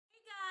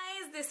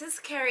this is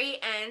Carrie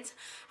and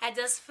I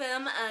just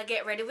filmed a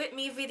get ready with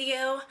me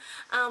video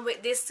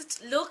with this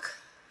look,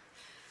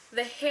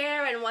 the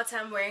hair and what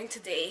I'm wearing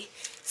today.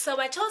 So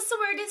I chose to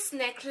wear this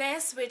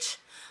necklace which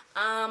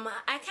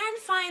I can't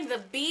find the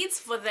beads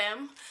for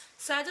them,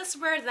 so I just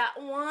wear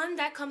that one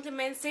that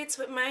complements it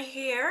with my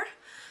hair.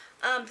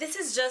 This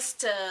is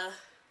just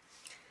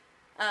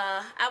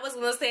I was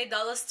gonna say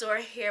dollar store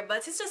hair,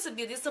 but it's just a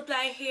beauty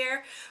supply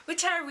hair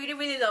which I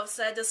really love,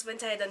 so I just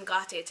went ahead and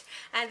got it.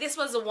 And this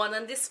was the one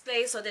on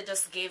display, so they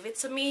just gave it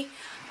to me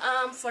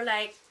for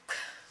like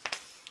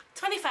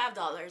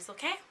 $25,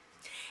 okay?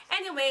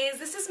 Anyways,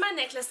 this is my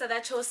necklace that I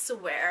chose to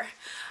wear.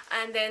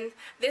 And then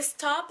this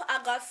top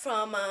I got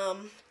from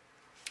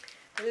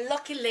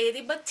Lucky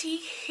Lady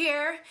Boutique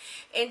here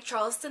in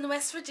Charleston,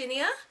 West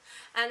Virginia.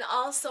 And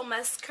also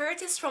my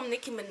skirt is from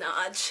Nicki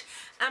Minaj.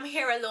 I'm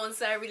here alone,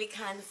 so I really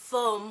can't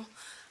film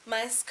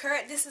my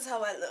skirt. This is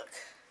how I look.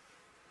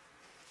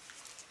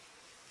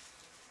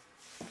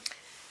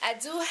 I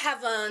do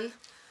have on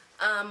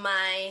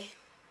my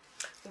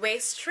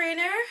waist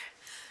trainer,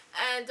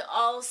 and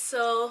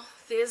also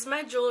there's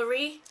my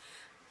jewelry.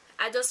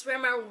 I just wear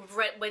my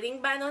red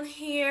wedding band on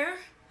here,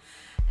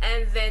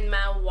 and then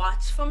my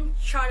watch from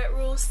Charlotte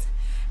Russe,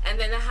 and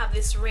then I have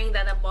this ring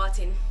that I bought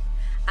in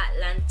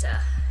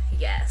Atlanta.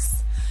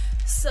 Yes,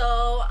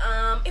 so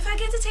if I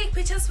get to take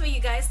pictures for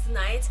you guys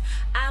tonight,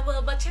 I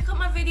will, but check out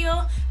my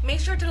video, make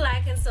sure to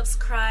like and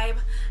subscribe,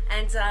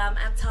 and I'll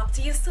talk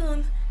to you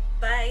soon.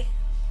 Bye.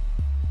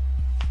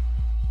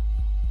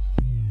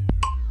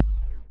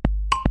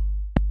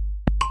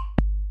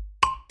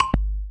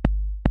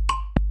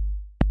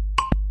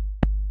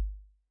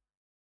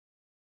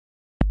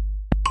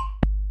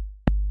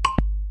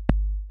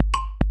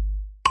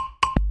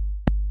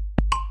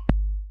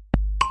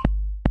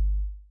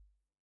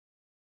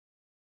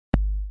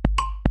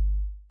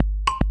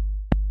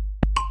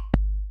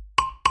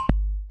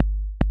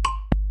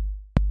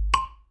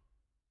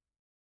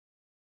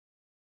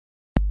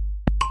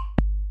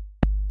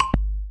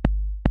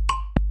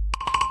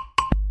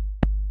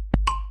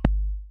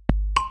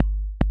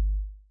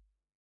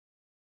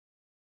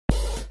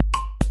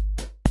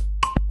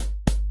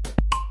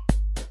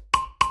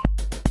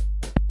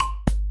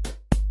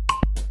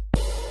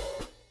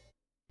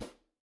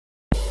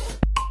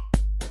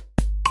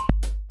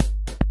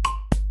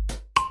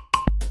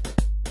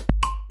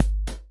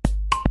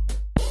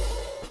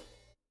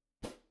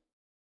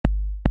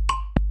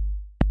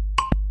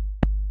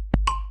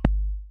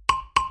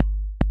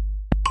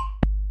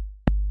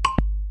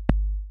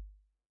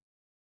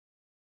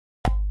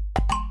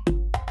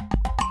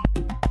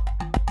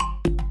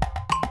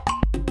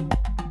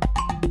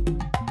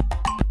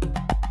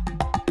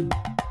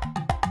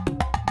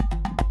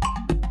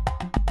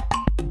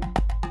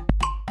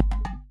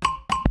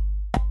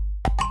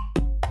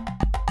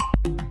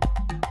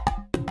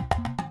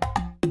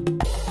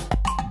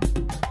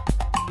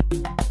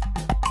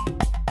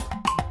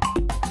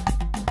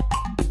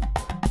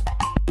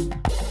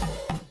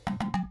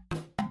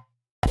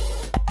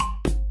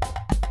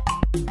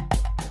 You